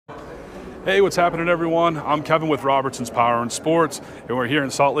Hey, what's happening, everyone? I'm Kevin with Robertson's Power and Sports, and we're here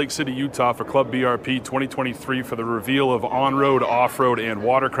in Salt Lake City, Utah for Club BRP 2023 for the reveal of on-road, off-road, and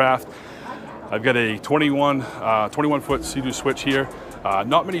watercraft. I've got a 21-foot Sea-Doo Switch here.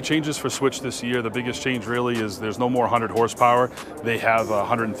 Not many changes for Switch this year. The biggest change really is there's no more 100 horsepower. They have a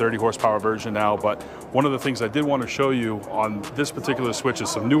 130 horsepower version now, but one of the things I did want to show you on this particular Switch is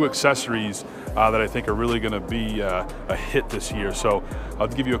some new accessories that I think are really going to be a hit this year. So I'll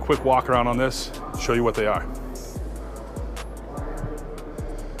give you a quick walk around on this, show you what they are.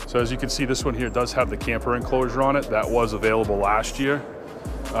 So as you can see, this one here does have the camper enclosure on it. That was available last year.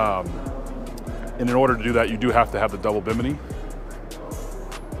 And in order to do that, you do have to have the double bimini.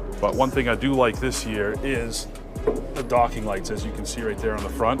 But one thing I do like this year is the docking lights, as you can see right there on the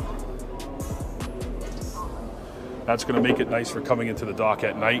front. That's going to make it nice for coming into the dock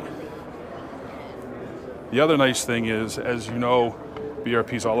at night. The other nice thing is, as you know,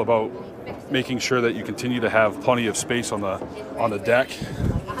 BRP is all about making sure that you continue to have plenty of space on the deck.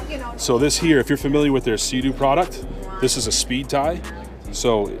 So this here, if you're familiar with their Sea-Doo product, this is a speed tie.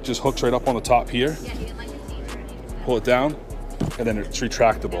 So it just hooks right up on the top here. Pull it down, and then it's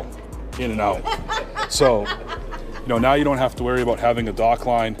retractable in and out. So, you know, now you don't have to worry about having a dock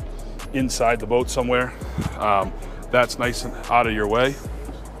line inside the boat somewhere. That's nice and out of your way.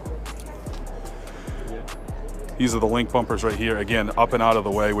 These are the link bumpers right here. Again, up and out of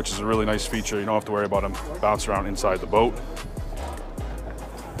the way, which is a really nice feature. You don't have to worry about them bouncing around inside the boat.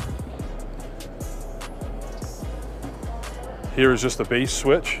 Here is just the base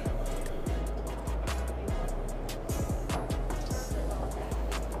switch.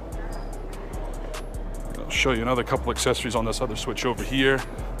 I'll show you another couple accessories on this other switch over here.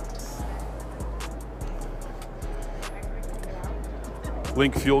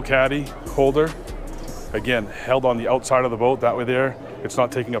 Link fuel caddy holder. Again, held on the outside of the boat, that way there. It's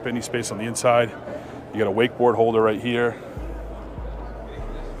not taking up any space on the inside. You got a wakeboard holder right here.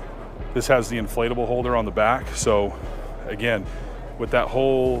 This has the inflatable holder on the back. So again, with that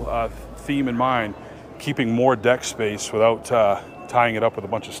whole theme in mind, keeping more deck space without tying it up with a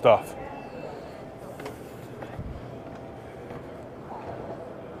bunch of stuff.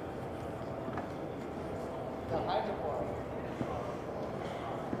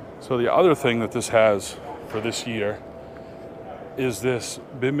 So the other thing that this has for this year is this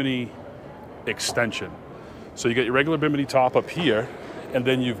bimini extension. So you got your regular bimini top up here, and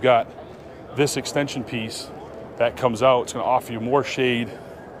then you've got this extension piece that comes out. It's going to offer you more shade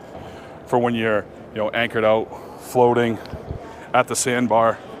for when you're, anchored out, floating at the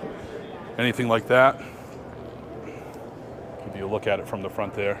sandbar, anything like that. Give you a look at it from the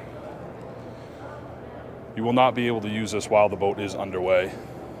front there. You will not be able to use this while the boat is underway,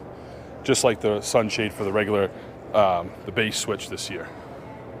 just like the sunshade for the regular, the base switch this year.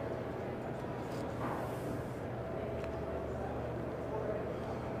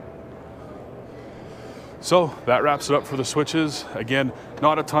 So that wraps it up for the switches. Again,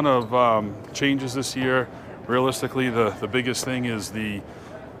 not a ton of changes this year. Realistically, the biggest thing is the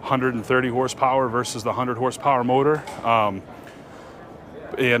 130 horsepower versus the 100 horsepower motor.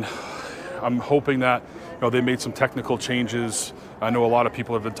 And I'm hoping that they made some technical changes. I know a lot of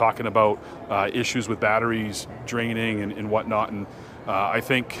people have been talking about issues with batteries draining and whatnot. And I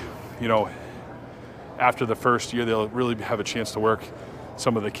think, after the first year, they'll really have a chance to work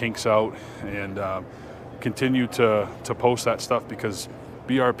some of the kinks out and continue to post that stuff, because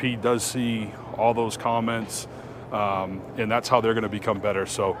BRP does see all those comments, and that's how they're going to become better.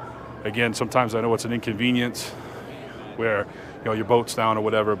 So again, sometimes I know it's an inconvenience where your boat's down or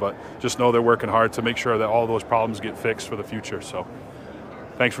whatever, but just know they're working hard to make sure that all those problems get fixed for the future. So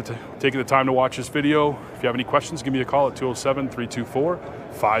thanks for taking the time to watch this video. If you have any questions, give me a call at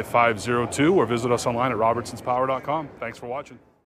 207-324-5502 or visit us online at robertsonspower.com. Thanks for watching.